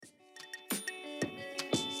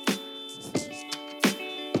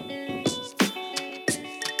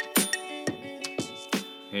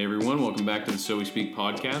everyone. Welcome back to the So We Speak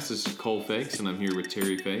podcast. This is Cole Fakes, and I'm here with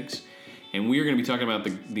Terry Fakes. And we are going to be talking about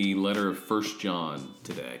the letter of 1 John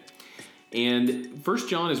today. And 1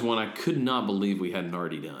 John is one I could not believe we hadn't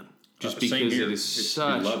already done. Just because it is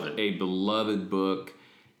such a beloved book.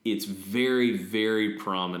 It's very, very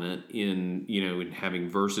prominent in having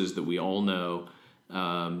verses that we all know.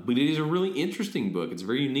 But it is a really interesting book. It's a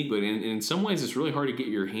very unique book. And in some ways, it's really hard to get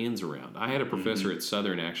your hands around. I had a professor at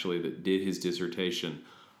Southern, actually, that did his dissertation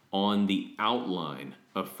on the outline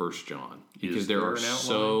of 1 John. Because there are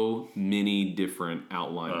so many different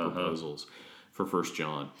outline proposals for 1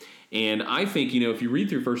 John. And I think, if you read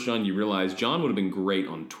through 1 John, you realize John would have been great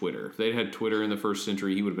on Twitter. If they'd had Twitter in the first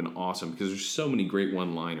century, he would have been awesome because there's so many great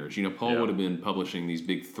one-liners. Paul would have been publishing these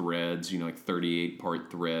big threads, like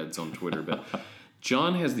 38-part threads on Twitter. But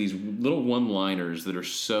John has these little one-liners that are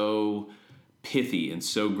so pithy and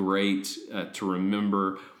so great to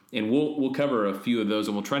remember. And we'll cover a few of those,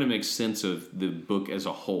 and we'll try to make sense of the book as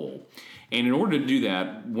a whole. And in order to do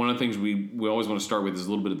that, one of the things we always want to start with is a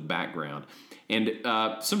little bit of the background. And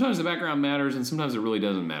sometimes the background matters, and sometimes it really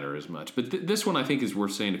doesn't matter as much. But this one I think is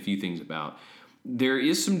worth saying a few things about. There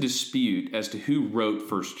is some dispute as to who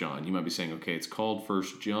wrote 1 John. You might be saying, okay, it's called 1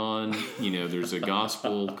 John. There's a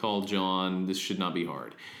gospel called John. This should not be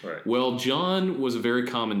hard. Right. Well, John was a very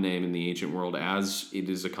common name in the ancient world, as it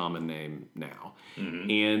is a common name now. Mm-hmm.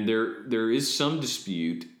 And there is some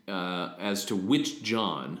dispute as to which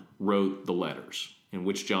John wrote the letters, and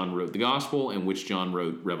which John wrote the gospel, and which John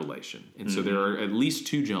wrote Revelation. And so there are at least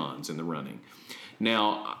two Johns in the running.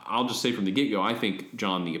 Now, I'll just say from the get-go, I think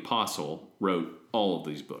John the Apostle wrote all of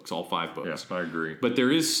these books, all 5 books. Yes, I agree. But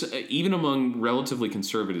there is, even among relatively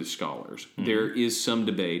conservative scholars, there is some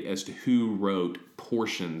debate as to who wrote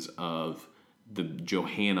portions of the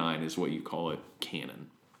Johannine, is what you call it,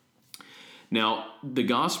 canon. Now, the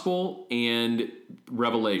Gospel and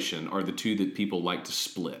Revelation are the two that people like to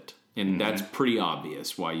split. And that's pretty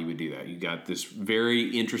obvious why you would do that. You got this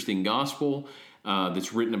very interesting Gospel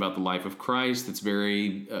that's written about the life of Christ, that's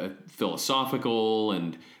very philosophical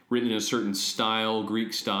and written in a certain style,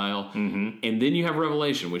 Greek style. And then you have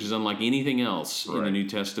Revelation, which is unlike anything else in the New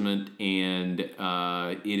Testament, and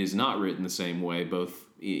it is not written the same way, both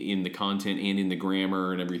in the content and in the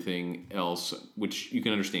grammar and everything else, which you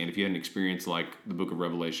can understand. If you had an experience like the book of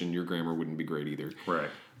Revelation, your grammar wouldn't be great either. Right.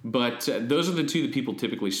 But those are the two that people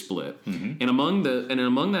typically split. And among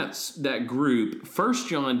that group, 1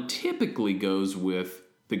 John typically goes with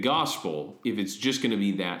the gospel if it's just going to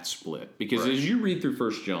be that split. Because as you read through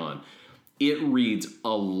 1 John, it reads a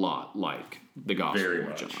lot like the gospel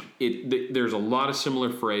of John. There's a lot of similar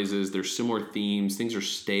phrases. There's similar themes. Things are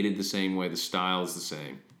stated the same way. The style is the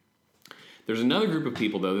same. There's another group of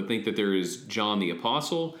people, though, that think that there is John the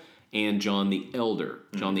Apostle and John the Elder.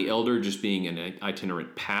 John the Elder just being an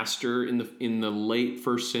itinerant pastor in the late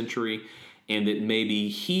first century, and that maybe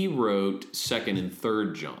he wrote 2nd and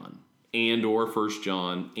 3rd John, and or 1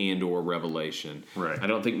 John, and or Revelation. Right. I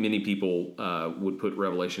don't think many people would put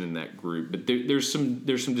Revelation in that group, but there's some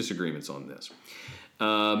disagreements on this.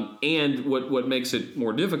 And what makes it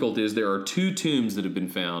more difficult is there are 2 tombs that have been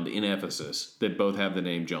found in Ephesus that both have the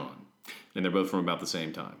name John. And they're both from about the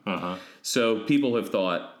same time. So people have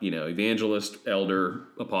thought, evangelist, elder,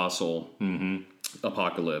 apostle,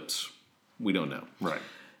 apocalypse. We don't know. Right.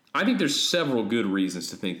 I think there's several good reasons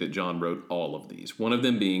to think that John wrote all of these. One of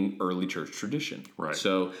them being early church tradition. Right.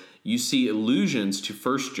 So you see allusions to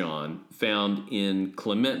 1 John found in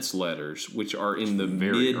Clement's letters, which are in the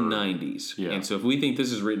mid-90s. Yeah. And so if we think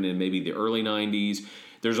this is written in maybe the early 90s,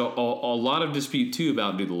 there's a lot of dispute, too,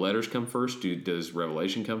 about do the letters come first? Does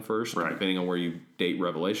Revelation come first? Right. Depending on where you date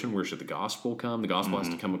Revelation, where should the gospel come? The gospel has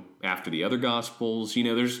to come after the other gospels.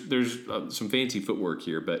 There's some fancy footwork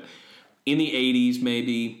here. But in the 80s,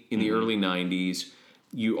 maybe, in the early 90s,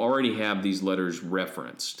 you already have these letters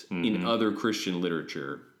referenced in other Christian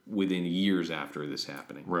literature within years after this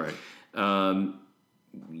happening. Right.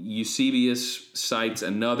 Eusebius cites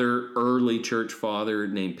another early church father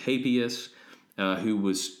named Papias, who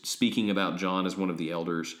was speaking about John as one of the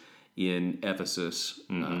elders in Ephesus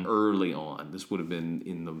early on. This would have been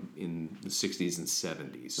in the 60s and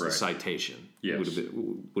 70s. Right. The citation Yes.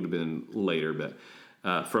 would have been later, but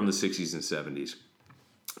from the 60s and 70s.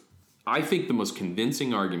 I think the most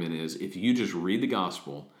convincing argument is if you just read the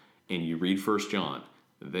gospel and you read 1 John,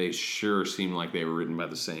 they sure seem like they were written by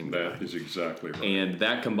the same guy. That is exactly right. And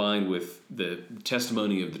that combined with the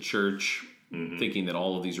testimony of the church, thinking that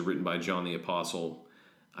all of these are written by John the Apostle,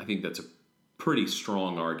 I think that's a pretty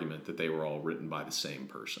strong argument that they were all written by the same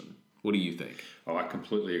person. What do you think? Oh, I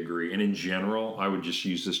completely agree. And in general, I would just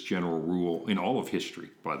use this general rule in all of history,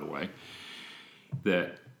 by the way,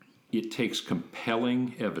 that it takes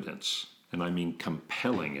compelling evidence, and I mean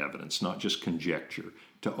compelling evidence, not just conjecture,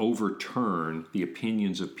 to overturn the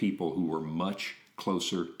opinions of people who were much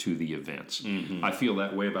closer to the events. Mm-hmm. I feel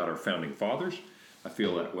that way about our founding fathers. I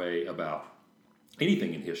feel that way about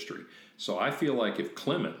anything in history. So I feel like if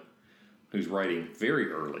Clement, who's writing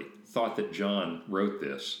very early, thought that John wrote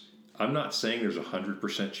this, I'm not saying there's a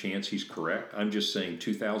 100% chance he's correct. I'm just saying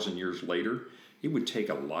 2,000 years later, it would take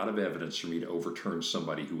a lot of evidence for me to overturn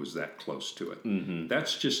somebody who was that close to it. Mm-hmm.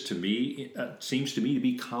 That's just, to me, seems to me to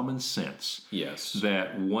be common sense. Yes.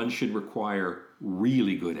 That one should require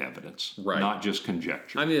really good evidence, not just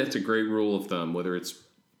conjecture. I mean, that's a great rule of thumb, whether it's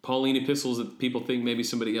Pauline epistles that people think maybe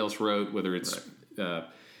somebody else wrote, whether it's...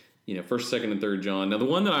 First, second, and third John. Now, the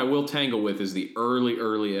one that I will tangle with is the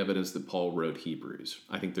early evidence that Paul wrote Hebrews.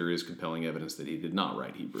 I think there is compelling evidence that he did not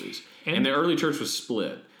write Hebrews. And the early church was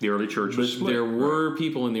split. The early church was split. There were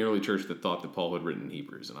people in the early church that thought that Paul had written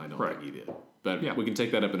Hebrews, and I don't think he did. But we can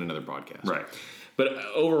take that up in another podcast. Right. But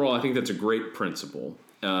overall, I think that's a great principle.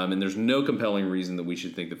 And there's no compelling reason that we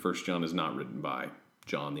should think that First John is not written by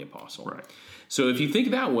John the Apostle. Right. So if you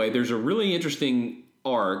think that way, there's a really interesting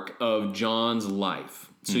arc of John's life.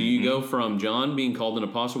 So you go from John being called an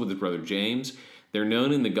apostle with his brother James. They're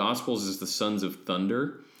known in the Gospels as the sons of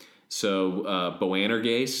thunder. So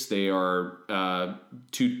Boanerges, they are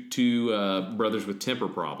two brothers with temper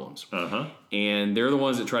problems. Uh-huh. And they're the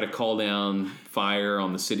ones that try to call down fire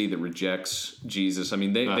on the city that rejects Jesus. I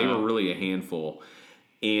mean, they were really a handful.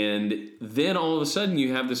 And then all of a sudden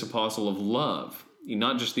you have this apostle of love.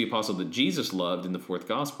 Not just the apostle that Jesus loved in the fourth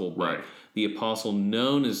gospel, but the apostle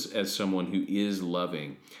known as someone who is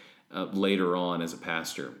loving later on as a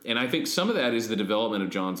pastor. And I think some of that is the development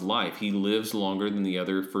of John's life. He lives longer than the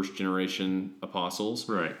other first-generation apostles.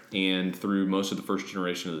 Right. And through most of the first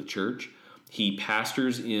generation of the church. He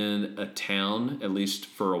pastors in a town, at least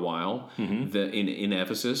for a while, in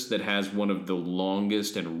Ephesus, that has one of the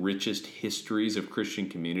longest and richest histories of Christian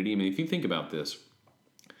community. I mean, if you think about this,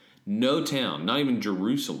 no town, not even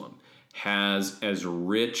Jerusalem, has as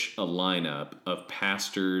rich a lineup of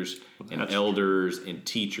pastors and elders and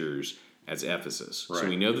teachers as Ephesus. Right. So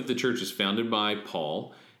we know that the church is founded by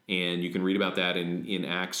Paul, and you can read about that in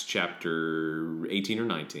Acts chapter 18 or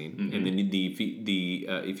 19, and then the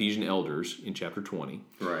Ephesian elders in chapter 20.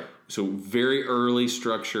 Right. So very early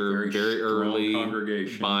structure, very early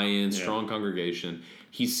congregation. Buy-in, strong congregation.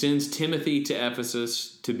 He sends Timothy to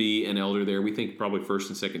Ephesus to be an elder there. We think probably 1st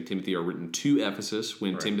and 2nd Timothy are written to Ephesus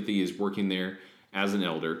when Timothy is working there as an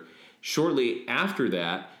elder. Shortly after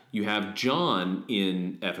that, you have John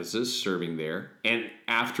in Ephesus serving there. And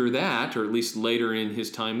after that, or at least later in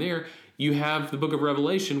his time there, you have the book of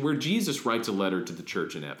Revelation where Jesus writes a letter to the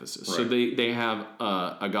church in Ephesus. Right. So they have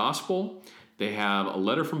a gospel, they have a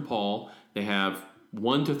letter from Paul, they have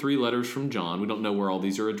 1 to 3 letters from John. We don't know where all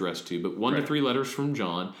these are addressed to, but 1 to 3 letters from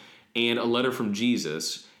John, and a letter from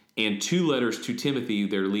Jesus, and 2 letters to Timothy,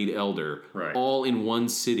 their lead elder, all in one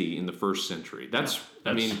city in the first century. That's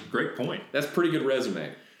great point. That's a pretty good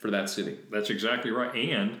resume for that city. That's exactly right.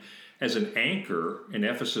 And as an anchor, and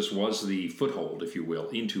Ephesus was the foothold, if you will,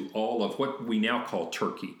 into all of what we now call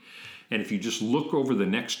Turkey. And if you just look over the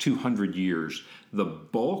next 200 years, the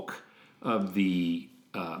bulk of the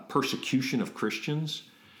persecution of Christians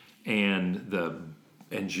and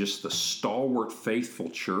just the stalwart faithful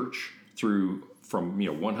church from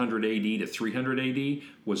 100 AD to 300 AD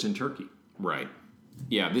was in Turkey. Right.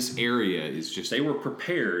 Yeah, this area is just... They were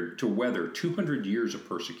prepared to weather 200 years of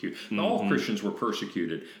persecution. All Christians were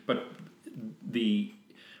persecuted, but the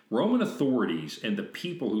Roman authorities and the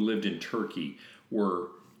people who lived in Turkey were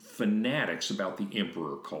fanatics about the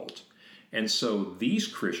emperor cult. And so these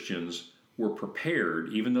Christians were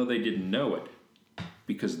prepared, even though they didn't know it,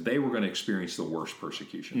 because they were going to experience the worst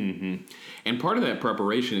persecution. And part of that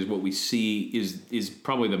preparation is what we see is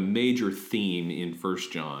probably the major theme in 1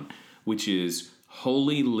 John, which is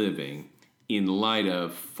holy living in light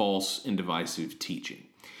of false and divisive teaching.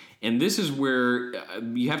 And this is where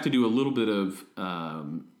you have to do a little bit of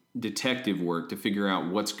detective work to figure out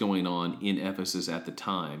what's going on in Ephesus at the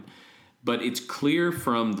time. But it's clear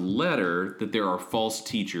from the letter that there are false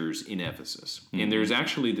teachers in Ephesus. And there's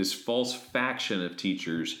actually this false faction of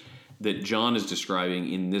teachers that John is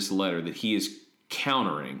describing in this letter that he is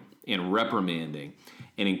countering and reprimanding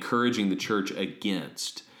and encouraging the church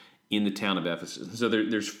against in the town of Ephesus. So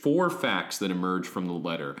there's 4 facts that emerge from the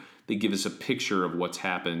letter that give us a picture of what's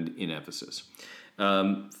happened in Ephesus.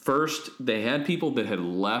 First, they had people that had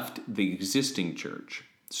left the existing church.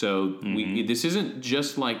 So this isn't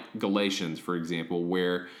just like Galatians, for example,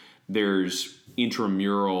 where there's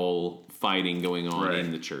intramural fighting going on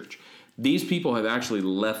in the church. These people have actually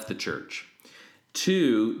left the church.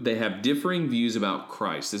 2, they have differing views about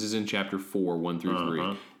Christ. This is in chapter 4, 1 through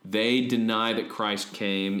 3. They deny that Christ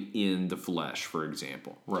came in the flesh, for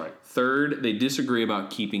example. Right. 3rd, they disagree about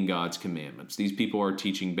keeping God's commandments. These people are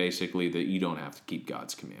teaching basically that you don't have to keep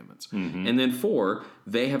God's commandments. And then 4,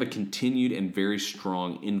 they have a continued and very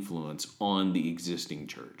strong influence on the existing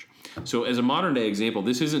church. So as a modern day example,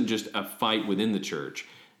 this isn't just a fight within the church.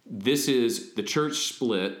 This is the church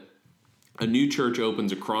split, a new church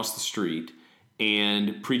opens across the street,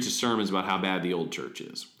 and preaches sermons about how bad the old church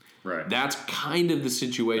is. Right. That's kind of the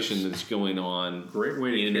situation that's going on. Great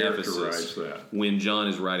way to characterize that. When John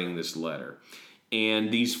is writing this letter.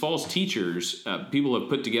 And these false teachers, people have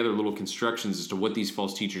put together little constructions as to what these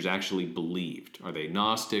false teachers actually believed. Are they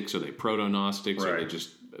Gnostics? Are they proto-Gnostics? Right. Are they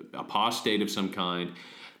just apostate of some kind?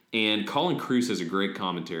 And Colin Kruse has a great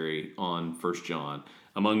commentary on 1 John,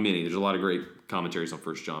 among many. There's a lot of great commentaries on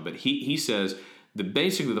 1 John. But he says that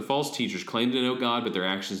basically the false teachers claim to know God, but their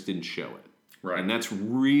actions didn't show it. Right. And that's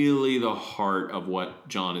really the heart of what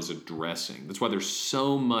John is addressing. That's why there's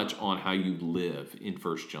so much on how you live in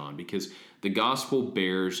 1 John, because the gospel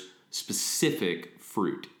bears specific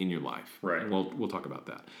fruit in your life. Right. We'll talk about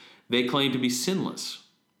that. They claim to be sinless.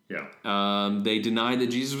 Yeah. They deny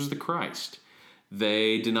that Jesus was the Christ.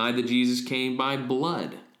 They deny that Jesus came by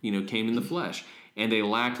blood, came in the flesh. And they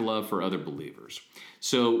lacked love for other believers.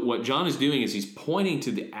 So what John is doing is he's pointing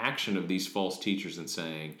to the action of these false teachers and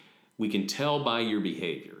saying, we can tell by your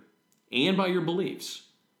behavior and by your beliefs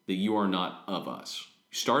that you are not of us.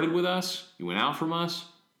 You started with us, you went out from us,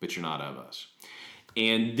 but you're not of us.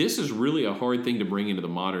 And this is really a hard thing to bring into the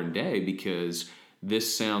modern day because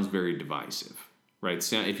this sounds very divisive, right?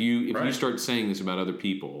 If you start saying this about other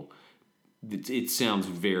people, it sounds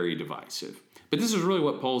very divisive. But this is really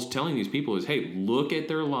what Paul's telling these people is, hey, look at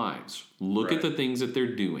their lives. Look at the things that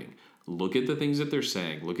they're doing. Look at the things that they're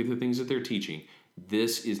saying. Look at the things that they're teaching.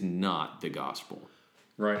 This is not the gospel.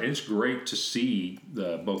 Right. And it's great to see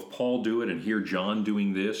both Paul do it and hear John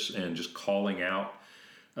doing this and just calling out.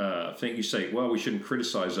 I think you say, well, we shouldn't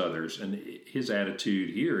criticize others. And his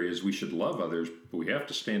attitude here is we should love others, but we have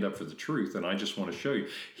to stand up for the truth. And I just want to show you,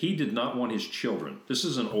 he did not want his children. This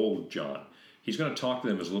is an old John. He's going to talk to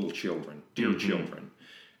them as little children, dear children.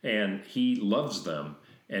 And he loves them.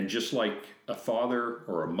 And just like a father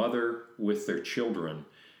or a mother with their children,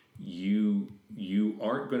 you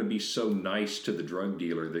aren't going to be so nice to the drug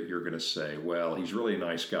dealer that you're going to say, well, he's really a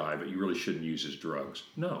nice guy, but you really shouldn't use his drugs.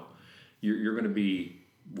 No. You're going to be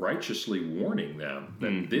righteously warning them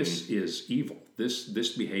that this is evil. This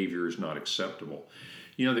behavior is not acceptable.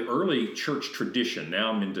 The early church tradition,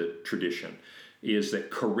 now I'm into tradition, is that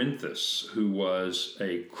Corinthus, who was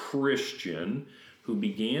a Christian who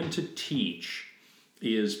began to teach,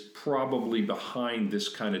 is probably behind this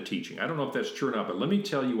kind of teaching. I don't know if that's true or not, but let me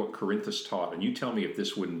tell you what Corinthus taught, and you tell me if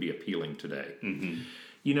this wouldn't be appealing today.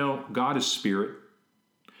 God is spirit,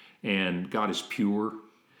 and God is pure,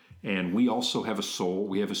 and we also have a soul.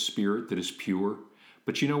 We have a spirit that is pure.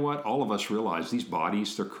 But you know what? All of us realize these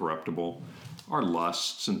bodies, they're corruptible. Our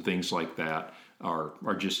lusts and things like that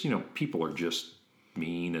are just, people are just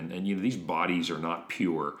mean, and these bodies are not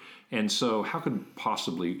pure. And so how could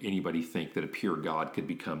possibly anybody think that a pure God could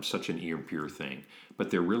become such an impure thing? But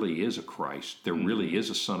there really is a Christ. There really is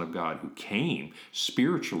a Son of God who came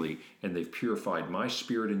spiritually, and they've purified my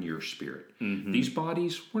spirit and your spirit. These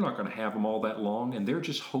bodies, we're not going to have them all that long, and they're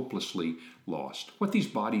just hopelessly lost. What these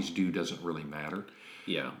bodies do doesn't really matter.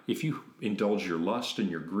 Yeah. If you indulge your lust and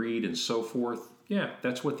your greed and so forth, yeah,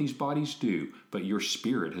 that's what these bodies do. But your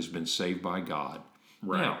spirit has been saved by God.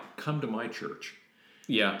 Right. Now, come to my church.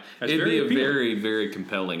 Yeah, That's it'd very be a appealing. very, very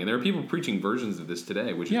compelling. And there are people preaching versions of this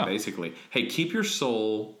today, which is basically, hey, keep your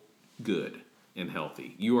soul good and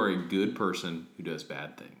healthy. You are a good person who does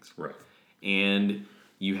bad things. Right. And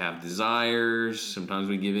you have desires. Sometimes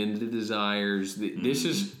we give in to desires. This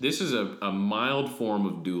is a mild form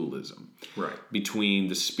of dualism. Right. Between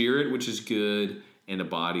the spirit, which is good, and a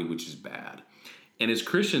body, which is bad. And as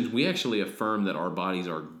Christians, we actually affirm that our bodies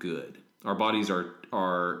are good. Our bodies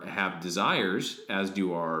have desires, as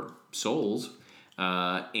do our souls,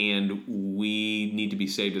 and we need to be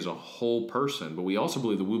saved as a whole person. But we also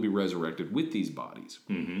believe that we'll be resurrected with these bodies,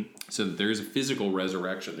 so that there's a physical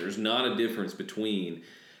resurrection. There's not a difference between,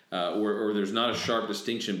 or there's not a sharp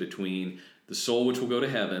distinction between the soul which will go to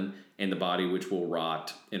heaven and the body which will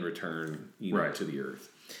rot and return, to the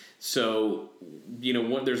earth. So,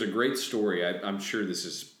 there's a great story. I'm sure this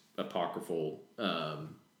is apocryphal.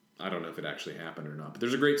 I don't know if it actually happened or not, but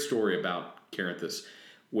there's a great story about Corinthus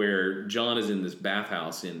where John is in this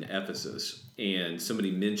bathhouse in Ephesus, and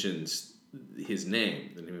somebody mentions his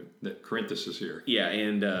name. The name of, That Corinthus is here. yeah,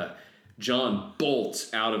 and John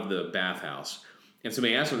bolts out of the bathhouse. And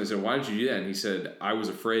somebody asked him, they said, why did you do that? And he said, I was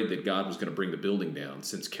afraid that God was going to bring the building down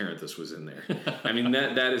since Corinthus was in there. I mean,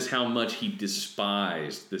 that is how much he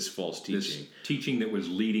despised this false teaching. This teaching that was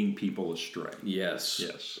leading people astray. Yes.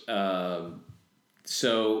 Yes.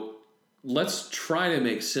 So let's try to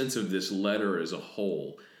make sense of this letter as a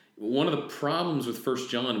whole. One of the problems with 1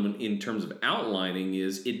 John in terms of outlining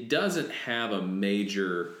is it doesn't have a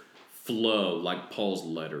major flow like Paul's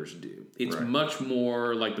letters do. It's Right. much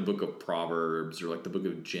more like the book of Proverbs or like the book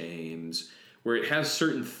of James, where it has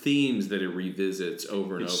certain themes that it revisits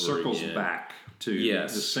over and It over circles again. back to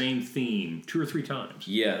Yes. the same theme 2 or 3 times.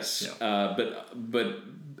 Yes, but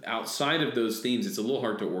outside of those themes, it's a little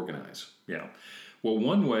hard to organize. Yeah. Well,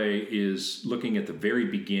 one way is looking at the very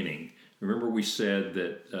beginning. Remember we said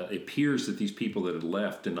that it appears that these people that had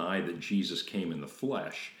left deny that Jesus came in the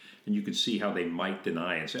flesh. And you could see how they might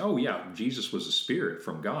deny and say, oh, yeah, Jesus was a spirit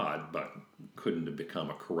from God, but couldn't have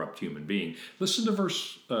become a corrupt human being. Listen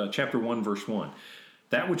to chapter 1, verse 1.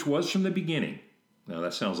 That which was from the beginning. Now,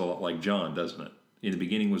 that sounds a lot like John, doesn't it? In the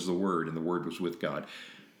beginning was the Word, and the Word was with God.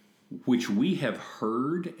 Which we have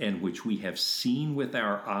heard and which we have seen with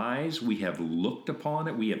our eyes, we have looked upon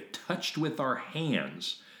it, we have touched with our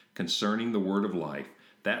hands concerning the word of life.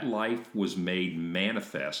 That life was made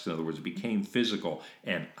manifest, in other words, it became physical,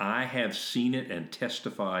 and I have seen it and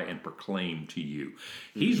testify and proclaim to you.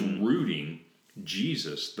 He's rooting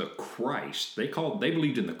Jesus, the Christ. They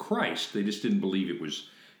believed in the Christ, they just didn't believe it was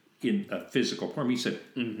in a physical form. He said,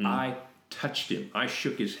 I touched him, I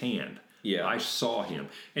shook his hand. Yeah. I saw him.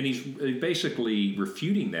 And he's basically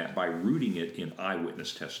refuting that by rooting it in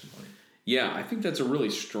eyewitness testimony. Yeah, I think that's a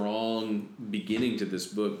really strong beginning to this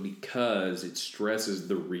book because it stresses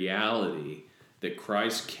the reality that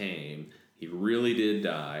Christ came, he really did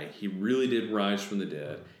die, he really did rise from the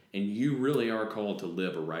dead, and you really are called to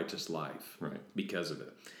live a righteous life because of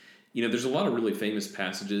it. You know, there's a lot of really famous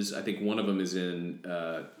passages. I think one of them is in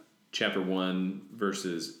chapter 1,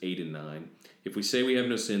 verses 8 and 9. If we say we have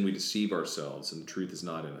no sin, we deceive ourselves, and the truth is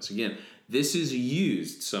not in us. Again, this is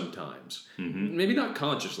used sometimes, maybe not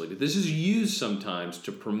consciously, but this is used sometimes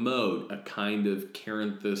to promote a kind of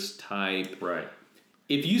Corinthus type. Right.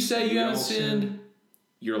 If you say you haven't sinned,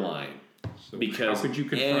 you're lying. So Because how could you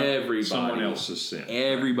confront someone everybody- else's sin?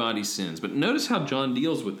 Everybody sins. But notice how John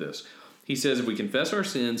deals with this. He says, if we confess our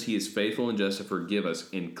sins, he is faithful and just to forgive us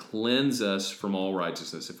and cleanse us from all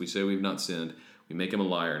righteousness. If we say we've not sinned, we make him a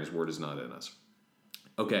liar and his word is not in us.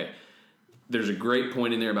 Okay, there's a great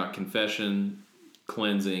point in there about confession,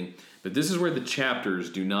 cleansing, but this is where the chapters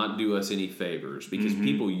do not do us any favors because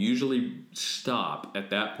people usually stop at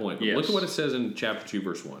that point. But look at what it says in chapter 2,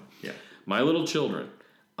 verse 1. Yeah. My little children,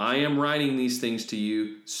 I am writing these things to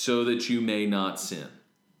you so that you may not sin.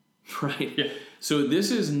 Right? Yeah. So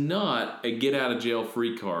this is not a get out of jail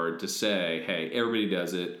free card to say, hey, everybody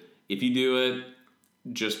does it. If you do it,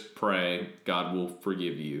 just pray. God will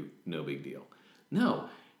forgive you. No big deal. No,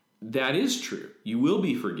 that is true. You will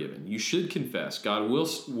be forgiven. You should confess. God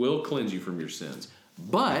will cleanse you from your sins.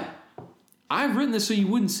 But I've written this so you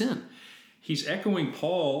wouldn't sin. He's echoing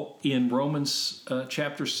Paul in Romans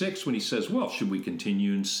chapter 6 when he says, well, should we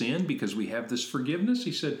continue in sin because we have this forgiveness?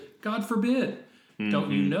 He said, God forbid.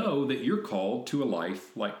 Don't you know that you're called to a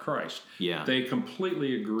life like Christ? Yeah. They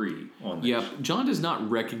completely agree on this. Yeah, John does not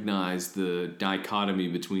recognize the dichotomy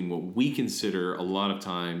between what we consider a lot of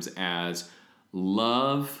times as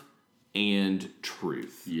love and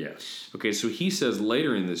truth. Yes. Okay, so he says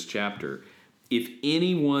later in this chapter, if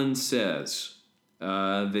anyone says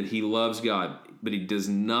that he loves God, but he does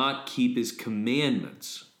not keep his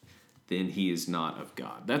commandments, then he is not of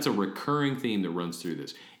God. That's a recurring theme that runs through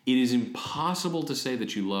this. It is impossible to say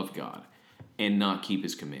that you love God and not keep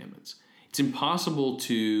his commandments. It's impossible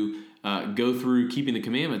to go through keeping the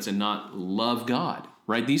commandments and not love God,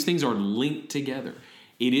 right? These things are linked together.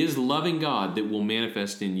 It is loving God that will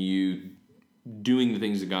manifest in you doing the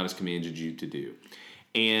things that God has commanded you to do.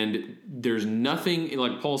 And there's nothing,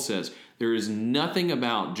 like Paul says, there is nothing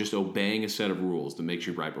about just obeying a set of rules that makes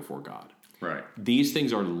you right before God. Right. These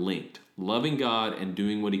things are linked. Loving God and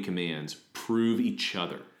doing what he commands prove each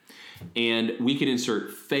other. And we can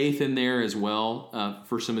insert faith in there as well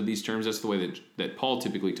for some of these terms. That's the way that Paul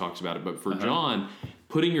typically talks about it. But for John,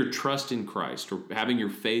 putting your trust in Christ or having your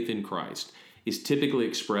faith in Christ is typically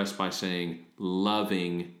expressed by saying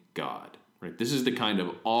loving God. Right? This is the kind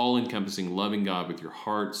of all-encompassing loving God with your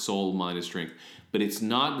heart, soul, mind, and strength. But it's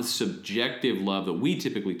not the subjective love that we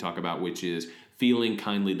typically talk about, which is feeling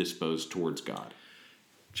kindly disposed towards God.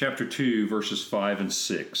 Chapter 2, verses 5 and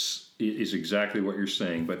 6 is exactly what you're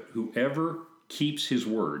saying. But whoever keeps his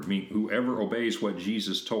word, meaning whoever obeys what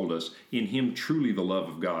Jesus told us, in him truly the love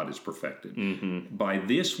of God is perfected. Mm-hmm. By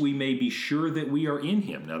this we may be sure that we are in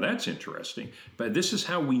him. Now that's interesting. But this is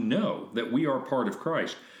how we know that we are part of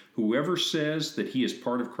Christ. Whoever says that he is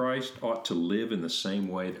part of Christ ought to live in the same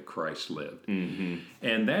way that Christ lived. Mm-hmm.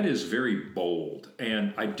 And that is very bold.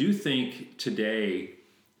 And I do think today,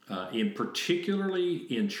 in particularly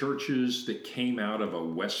in churches that came out of a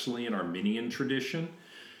Wesleyan Arminian tradition,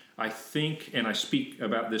 I think, and I speak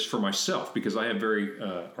about this for myself because I have very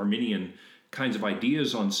Arminian kinds of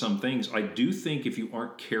ideas on some things. I do think if you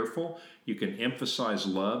aren't careful, you can emphasize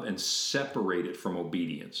love and separate it from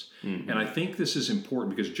obedience. Mm-hmm. And I think this is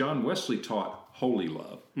important because John Wesley taught holy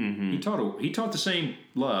love. Mm-hmm. He taught the same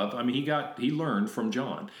love. I mean, he learned from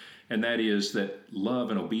John, and that is that love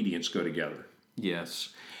and obedience go together. Yes.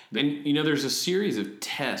 And, you know, there's a series of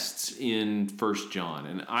tests in 1 John,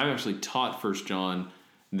 and I've actually taught 1 John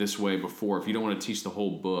this way before. If you don't want to teach the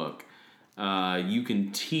whole book, you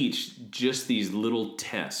can teach just these little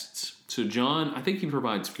tests. So John, I think he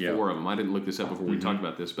provides 4 of them. I didn't look this up before we talked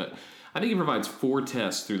about this, but I think he provides 4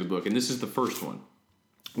 tests through the book, and this is the first one,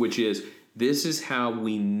 which is, this is how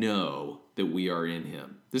we know that we are in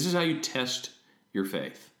him. This is how you test your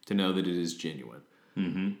faith, to know that it is genuine.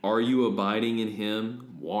 Mm-hmm. Are you abiding in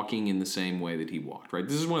him, walking in the same way that he walked, right?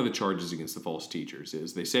 This is one of the charges against the false teachers,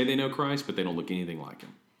 is they say they know Christ, but they don't look anything like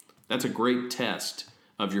him. That's a great test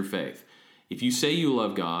of your faith. If you say you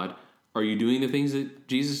love God, are you doing the things that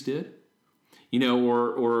Jesus did? You know,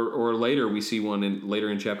 or later we see one later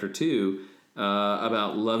in chapter 2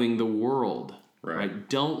 about loving the world, right?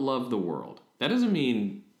 Don't love the world. That doesn't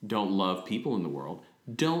mean don't love people in the world.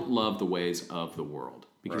 Don't love the ways of the world.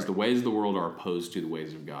 Because the ways of the world are opposed to the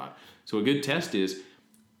ways of God. So a good test is,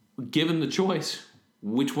 given the choice,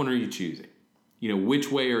 which one are you choosing? You know,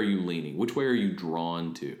 which way are you leaning? Which way are you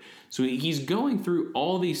drawn to? So he's going through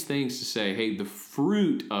all these things to say, hey, the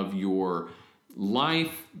fruit of your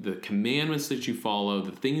life, the commandments that you follow,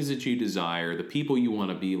 the things that you desire, the people you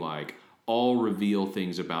want to be like, all reveal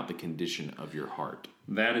things about the condition of your heart.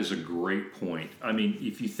 That is a great point. I mean,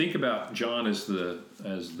 if you think about John as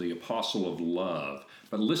the apostle of love,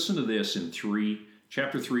 but listen to this in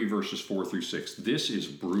chapter 3, verses 4 through 6. This is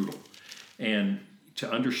brutal. And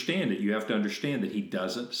to understand it, you have to understand that he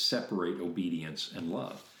doesn't separate obedience and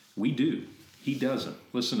love. We do. He doesn't.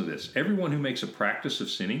 Listen to this. Everyone who makes a practice of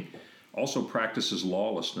sinning also practices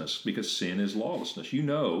lawlessness, because sin is lawlessness. You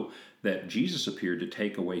know that Jesus appeared to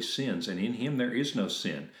take away sins, and in him there is no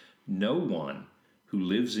sin. No one who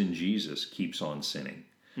lives in Jesus keeps on sinning.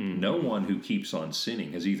 Mm-hmm. No one who keeps on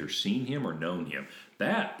sinning has either seen him or known him.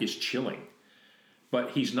 That is chilling.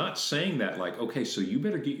 But he's not saying that like, okay, so you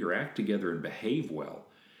better get your act together and behave well.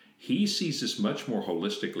 He sees this much more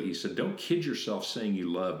holistically. He said, don't kid yourself saying you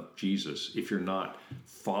love Jesus if you're not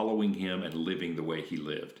following him and living the way he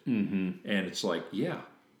lived. Mm-hmm. And it's like, yeah,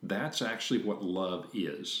 that's actually what love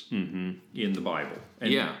is in the Bible.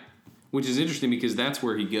 And which is interesting because that's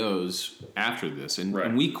where he goes after this.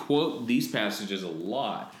 And we quote these passages a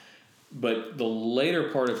lot, but the later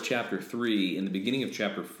part of chapter 3 and the beginning of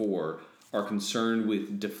chapter 4 are concerned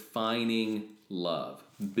with defining love,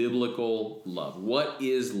 biblical love. What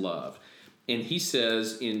is love? And he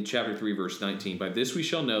says in chapter 3, verse 19, by this we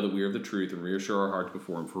shall know that we are of the truth and reassure our hearts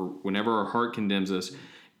before him. For whenever our heart condemns us,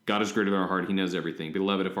 God is greater than our heart. He knows everything.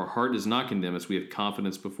 Beloved, if our heart does not condemn us, we have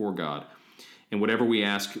confidence before God. And whatever we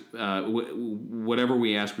ask,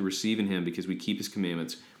 we receive in him because we keep his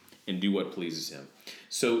commandments and do what pleases him.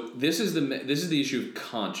 So this is the issue of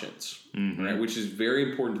conscience, right? Which is very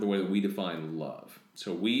important to the way that we define love.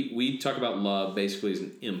 So we talk about love basically as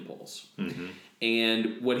an impulse. Mm-hmm.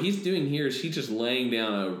 And what he's doing here is he's just laying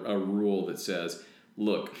down a rule that says,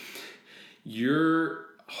 look, your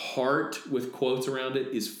heart with quotes around it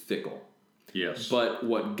is fickle. Yes. But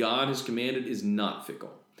what God has commanded is not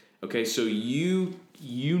fickle. Okay, so you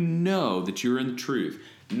know that you're in the truth,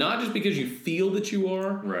 not just because you feel that you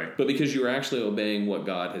are, right, but because you're actually obeying what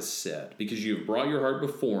God has said. Because you've brought your heart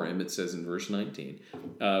before him, it says in verse 19.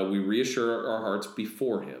 We reassure our hearts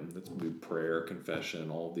before him. That's prayer,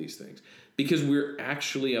 confession, all of these things. Because we're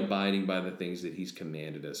actually abiding by the things that he's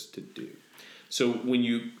commanded us to do. So when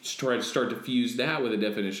you start to fuse that with a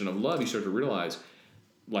definition of love, you start to realize,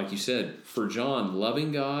 like you said, for John,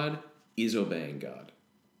 loving God is obeying God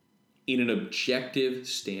in an objective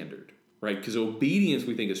standard, right? Because obedience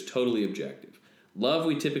we think is totally objective. Love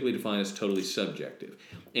we typically define as totally subjective.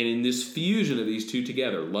 And in this fusion of these two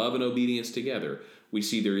together, love and obedience together, we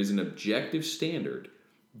see there is an objective standard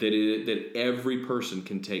that every person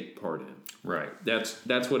can take part in. Right.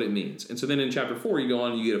 That's what it means. And so then in chapter 4, you go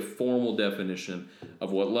on and you get a formal definition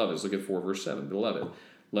of what love is. Look at 4 verse 7. Beloved,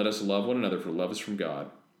 let us love one another, for love is from God.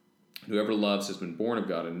 Whoever loves has been born of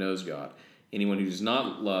God and knows God. Anyone who does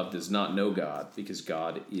not love does not know God, because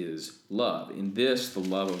God is love. In this, the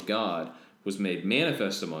love of God was made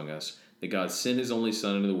manifest among us, that God sent his only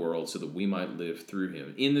Son into the world so that we might live through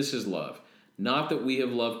him. In this is love, not that we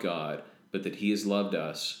have loved God, but that he has loved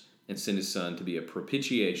us and sent his Son to be a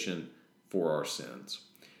propitiation for our sins.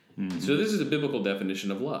 Mm-hmm. So this is a biblical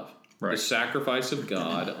definition of love. Right. The sacrifice of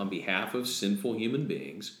God on behalf of sinful human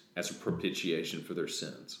beings as a propitiation for their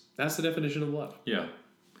sins. That's the definition of love. Yeah.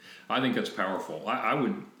 I think that's powerful. I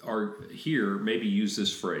would here maybe use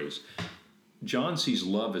this phrase. John sees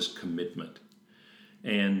love as commitment,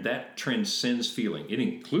 and that transcends feeling. It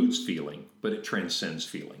includes feeling, but it transcends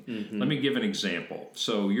feeling. Mm-hmm. Let me give an example.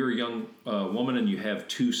 So you're a young woman and you have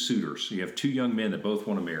 2 suitors. You have 2 young men that both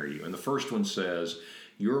want to marry you, and the first one says,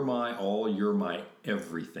 "You're my all, you're my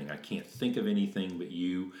everything. I can't think of anything but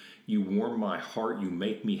you. You warm my heart, you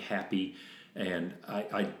make me happy. And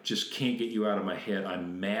I just can't get you out of my head.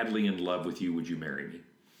 I'm madly in love with you. Would you marry me?"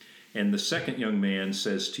 And the second young man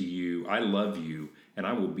says to you, "I love you, and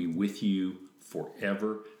I will be with you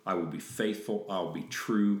forever. I will be faithful. I will be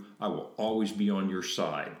true. I will always be on your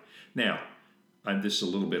side." Now, this is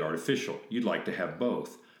a little bit artificial. You'd like to have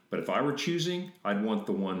both. But if I were choosing, I'd want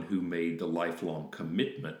the one who made the lifelong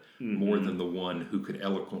commitment more than the one who could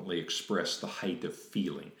eloquently express the height of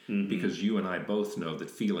feeling. Mm-hmm. Because you and I both know that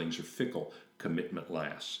feelings are fickle, commitment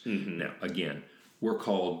lasts. Mm-hmm. Now, again, we're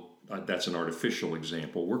called, that's an artificial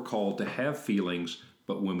example, we're called to have feelings,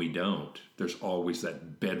 but when we don't, there's always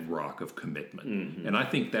that bedrock of commitment. Mm-hmm. And I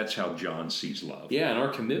think that's how John sees love. Yeah, and our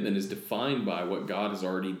commitment is defined by what God has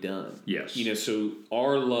already done. Yes. So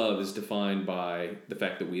our love is defined by the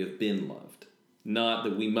fact that we have been loved, not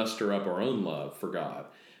that we muster up our own love for God.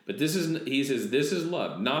 But he says, this is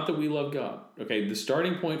love, not that we love God. Okay, the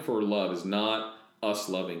starting point for love is not us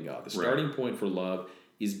loving God. The starting point for love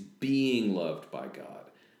is being loved by God.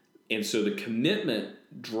 And so the commitment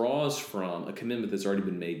draws from a commitment that's already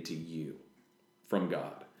been made to you from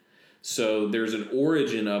God. So there's an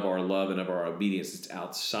origin of our love and of our obedience that's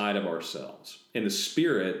outside of ourselves. And the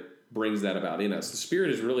Spirit brings that about in us. The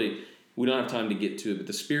Spirit is really, we don't have time to get to it, but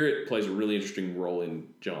the Spirit plays a really interesting role in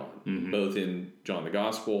John, both in John the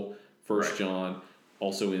Gospel, 1 John,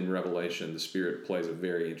 also in Revelation. The Spirit plays a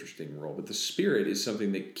very interesting role. But the Spirit is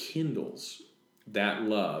something that kindles that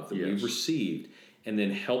love that we've received and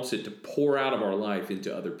then helps it to pour out of our life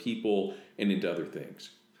into other people and into other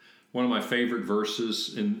things. One of my favorite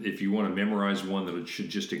verses, and if you want to memorize one that should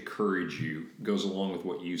just encourage you, goes along with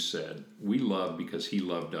what you said. We love because he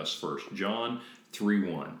loved us first. John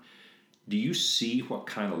 3:1. Do you see what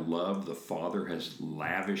kind of love the Father has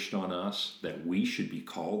lavished on us, that we should be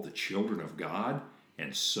called the children of God?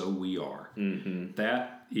 And so we are. Mm-hmm.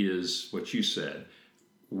 That is what you said.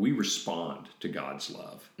 We respond to God's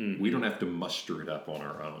love. Mm-hmm. We don't have to muster it up on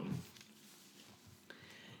our own.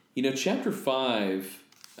 Chapter 5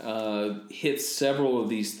 hits several of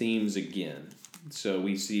these themes again. So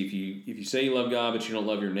we see if you say you love God but you don't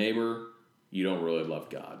love your neighbor, you don't really love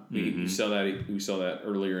God. We saw that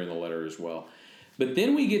earlier in the letter as well. But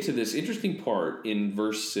then we get to this interesting part in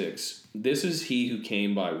verse 6. This is he who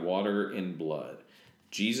came by water and blood,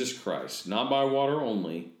 Jesus Christ, not by water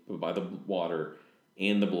only, but by the water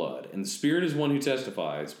and the blood. And the Spirit is one who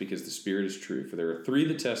testifies, because the Spirit is true. For there are 3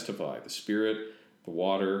 that testify, the Spirit, the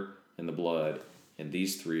water, and the blood, and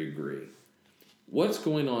these 3 agree. What's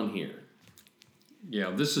going on here?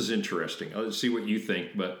 Yeah, this is interesting. Let's see what you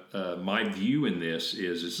think, but my view in this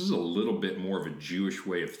is a little bit more of a Jewish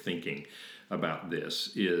way of thinking about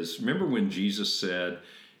this. Remember when Jesus said,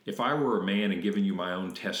 if I were a man and giving you my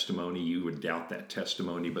own testimony, you would doubt that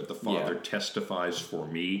testimony, but the Father testifies for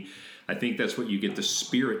me. I think that's what you get. The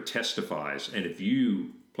Spirit testifies, and if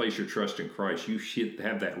you place your trust in Christ, you should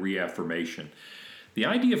have that reaffirmation. The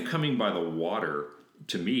idea of coming by the water,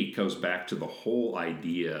 to me, goes back to the whole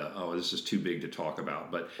idea, this is too big to talk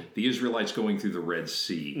about, but the Israelites going through the Red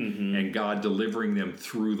Sea and God delivering them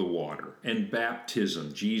through the water, and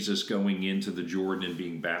baptism, Jesus going into the Jordan and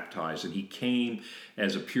being baptized, and he came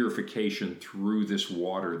as a purification through this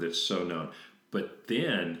water that's so known. But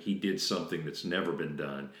then he did something that's never been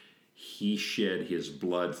done. He shed his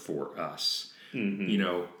blood for us.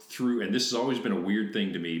 Through, and this has always been a weird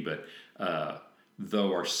thing to me, but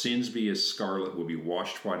though our sins be as scarlet, will be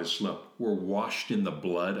washed white as snow. We're washed in the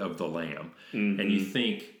blood of the Lamb. And you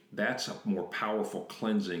think, that's a more powerful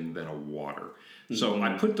cleansing than a water. So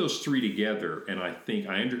I put those three together, and I think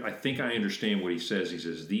I understand what he says. He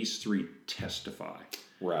says these three testify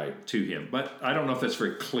to him, but I don't know if that's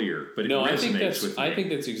very clear. But it resonates with me. I think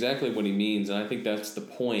that's exactly what he means, and I think that's the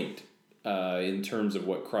point in terms of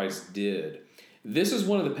what Christ did. This is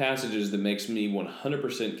one of the passages that makes me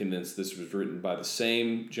 100% convinced this was written by the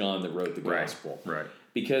same John that wrote the Gospel. Right.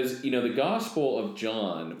 Because, the Gospel of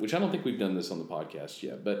John, which I don't think we've done this on the podcast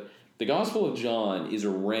yet, but the Gospel of John is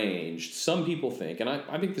arranged, some people think, and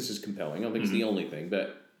I think this is compelling, I don't think it's the only thing,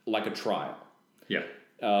 but like a trial. Yeah.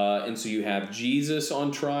 And so you have Jesus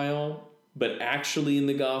on trial, but actually in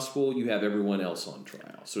the Gospel, you have everyone else on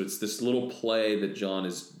trial. So it's this little play that John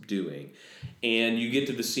is doing. And you get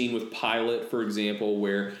to the scene with Pilate, for example,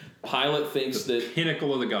 where Pilate thinks the that...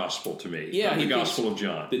 pinnacle of the Gospel to me. Yeah, the Gospel of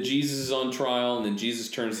John. That Jesus is on trial, and then Jesus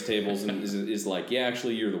turns the tables and is like, yeah,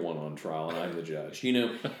 actually, you're the one on trial, and I'm the judge.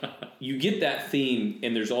 You get that theme,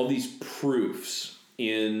 and there's all these proofs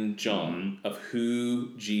in John of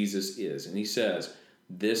who Jesus is. And he says,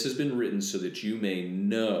 this has been written so that you may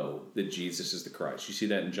know that Jesus is the Christ. You see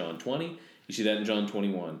that in John 20. You see that in John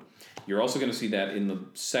 21. You're also going to see that in the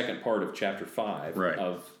second part of chapter 5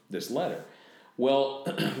 of this letter. Well,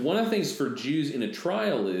 one of the things for Jews in a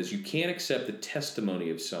trial is you can't accept the testimony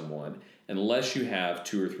of someone unless you have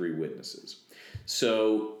 2 or 3 witnesses.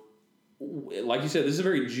 So, like you said, this is a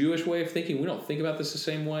very Jewish way of thinking. We don't think about this the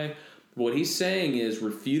same way. What he's saying is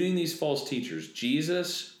refuting these false teachers.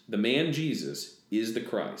 Jesus, the man Jesus, is the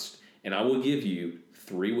Christ. And I will give you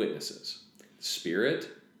 3 witnesses. The Spirit,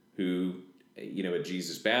 who, at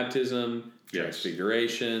Jesus' baptism,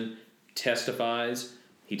 transfiguration, testifies.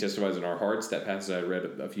 He testifies in our hearts. That passage I read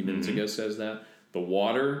a few minutes ago says that. The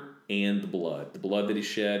water and the blood. The blood that he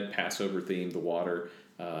shed, Passover theme, the water,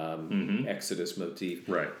 Exodus motif.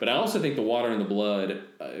 Right. But I also think the water and the blood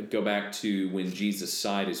go back to when Jesus'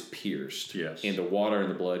 side is pierced. Yes. And the water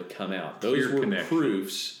and the blood come out. Those were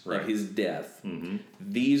proofs of his death.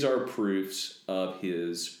 These are proofs of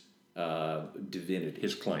his divinity.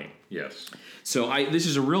 His claim, yes. So this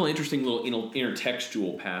is a real interesting little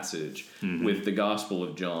intertextual passage with the Gospel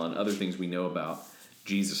of John, other things we know about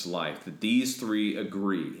Jesus' life, that these 3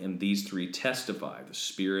 agree and these 3 testify, the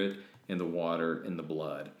Spirit and the water and the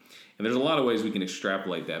blood. And there's a lot of ways we can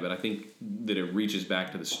extrapolate that, but I think that it reaches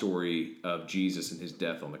back to the story of Jesus and his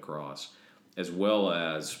death on the cross, as well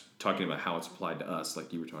as talking about how it's applied to us,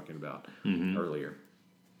 like you were talking about earlier.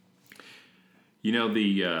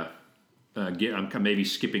 I'm maybe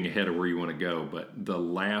skipping ahead of where you want to go, but the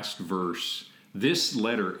last verse, this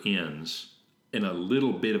letter ends in a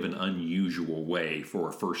little bit of an unusual way for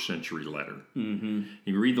a first century letter. If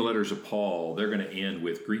you read the letters of Paul, they're going to end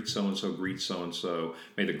with greet so-and-so, greet so-and-so.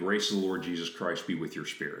 May the grace of the Lord Jesus Christ be with your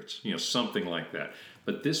spirits. Something like that.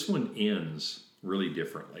 But this one ends really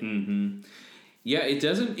differently. Yeah, it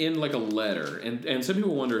doesn't end like a letter, and some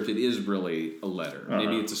people wonder if it is really a letter.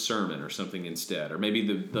 Maybe it's a sermon or something instead, or maybe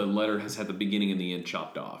the letter has had the beginning and the end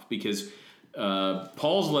chopped off, because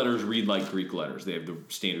Paul's letters read like Greek letters. They have the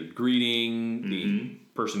standard greeting, the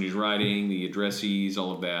person who's writing, the addressees,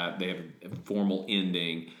 all of that. They have a formal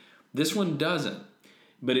ending. This one doesn't,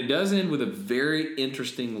 but it does end with a very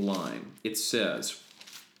interesting line. It says,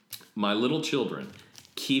 "My little children,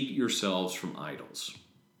 keep yourselves from idols."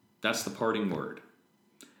 That's the parting word.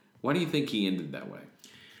 Why do you think he ended that way?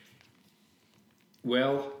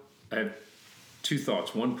 Well, I have 2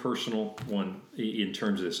 thoughts. One personal, one in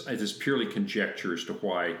terms of this. This is purely conjecture as to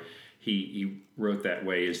why he wrote that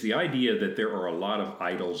way. Is the idea that there are a lot of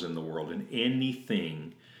idols in the world, and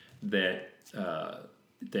anything that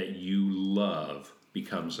you love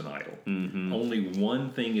becomes an idol. Only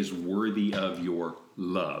one thing is worthy of your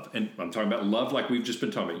love. And I'm talking about love like we've just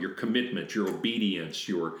been talking about, your commitment, your obedience,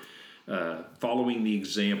 your following the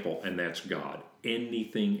example, and that's God.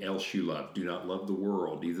 Anything else you love. Do not love the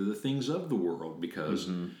world, either the things of the world, because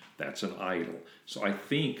that's an idol. So I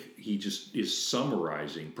think he just is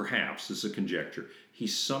summarizing, perhaps, this is a conjecture,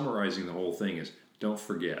 he's summarizing the whole thing as, don't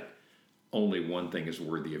forget, only one thing is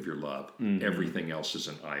worthy of your love. Everything else is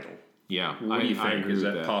an idol. Yeah, what do you think? Is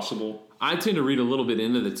that possible? I tend to read a little bit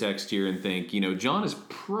into the text here and think, John is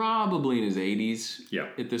probably in his 80s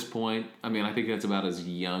at this point. I mean, I think that's about as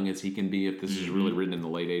young as he can be if this is really written in the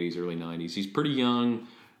late 80s, early 90s. He's pretty young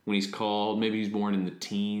when he's called. Maybe he's born in the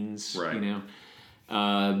teens,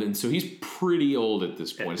 and so he's pretty old at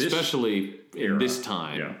this point, especially in this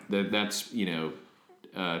time. That's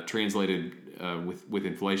translated with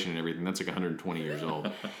inflation and everything, that's like 120 years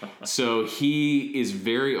old. So he is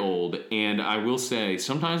very old, and I will say,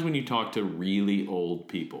 sometimes when you talk to really old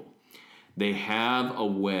people, They have a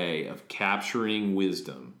way of capturing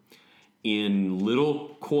wisdom in little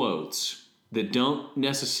quotes that don't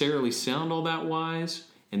necessarily sound all that wise,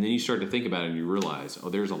 and then you start to think about it and you realize, oh,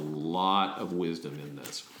 there's a lot of wisdom in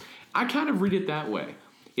this. I kind of read it that way.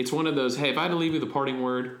 It's one of those, hey, if I had to leave you the parting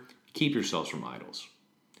word, keep yourselves from idols.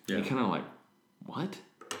 Yeah. And you're kind of like, what?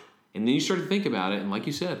 And then you start to think about it, and like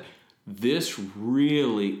you said, this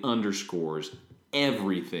really underscores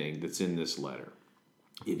everything that's in this letter.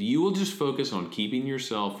 If you will just focus on keeping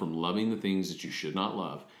yourself from loving the things that you should not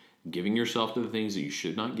love, giving yourself to the things that you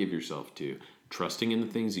should not give yourself to, trusting in the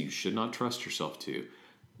things that you should not trust yourself to,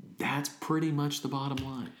 that's pretty much the bottom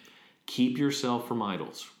line. Keep yourself from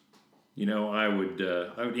idols. You know, I would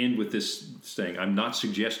end with this saying, I'm not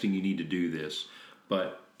suggesting you need to do this,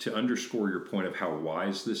 but to underscore your point of how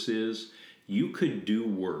wise this is, you could do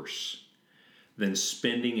worse than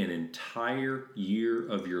spending an entire year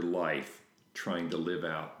of your life trying to live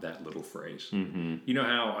out that little phrase. Mm-hmm. You know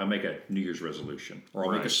how I make a New Year's resolution, or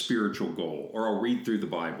I'll make a spiritual goal, or I'll read through the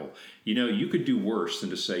Bible. You know, you could do worse than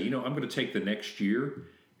to say, I'm going to take the next year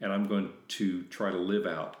and I'm going to try to live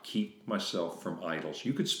out, keep myself from idols.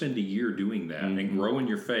 You could spend a year doing that and grow in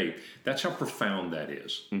your faith. That's how profound that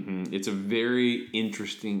is. Mm-hmm. It's a very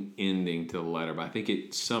interesting ending to the letter, but I think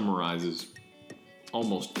it summarizes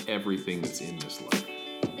almost everything that's in this letter.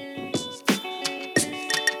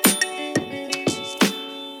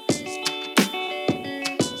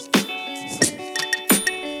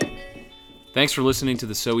 Thanks for listening to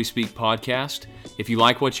the So We Speak podcast. If you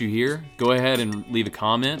like what you hear, go ahead and leave a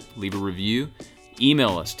comment, leave a review,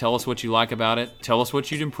 email us, tell us what you like about it, tell us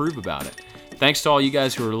what you'd improve about it. Thanks to all you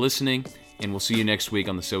guys who are listening, and we'll see you next week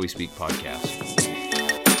on the So We Speak podcast.